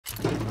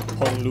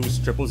Honglu's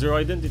 000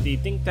 identity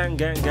Tingtang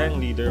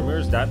Gangleader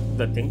mirrors that of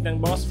the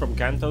Tingtang Boss from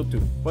Canto II.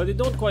 While they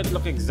don't quite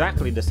look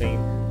exactly the same,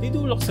 they do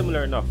look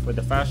similar enough with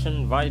the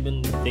fashion, vibe,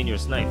 and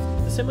dangerous knife.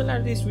 The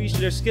similarities reach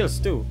their skills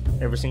too.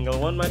 Every single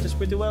one matches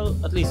pretty well,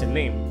 at least in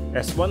name.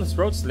 S1's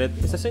Throat Slit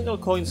is a single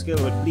coin skill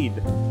with bleed.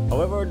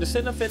 However, the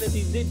sin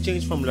affinity did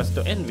change from lust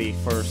to envy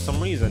for some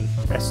reason.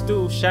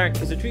 S2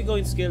 Shank is a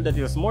 3-coin skill that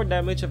deals more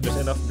damage if there's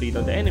enough bleed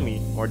on the enemy,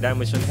 more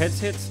damage on heads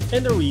hits,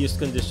 and a reused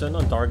condition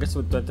on targets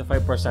with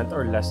 25%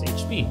 or less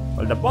HP.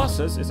 While the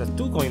Bosses is a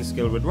 2-coin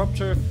skill with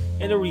Rupture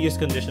and a reused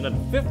condition at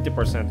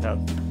 50% health.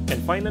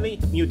 And finally,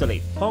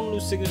 Mutilate,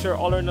 Honglu's signature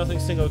all-or-nothing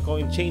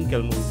single-coin chain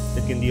kill move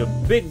that can deal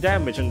big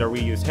damage on the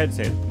reused heads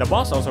hit. The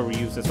boss also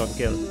reuses on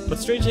kill, but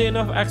strangely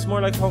enough acts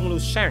more like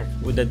Honglu's Shank,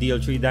 with the deal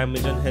 3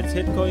 damage on heads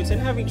hit coins and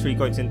having 3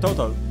 coins in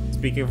total.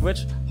 Speaking of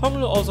which,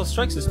 Honglu also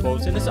strikes his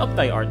pose in his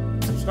Uptie art.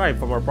 Subscribe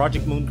for more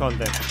Project Moon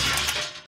content.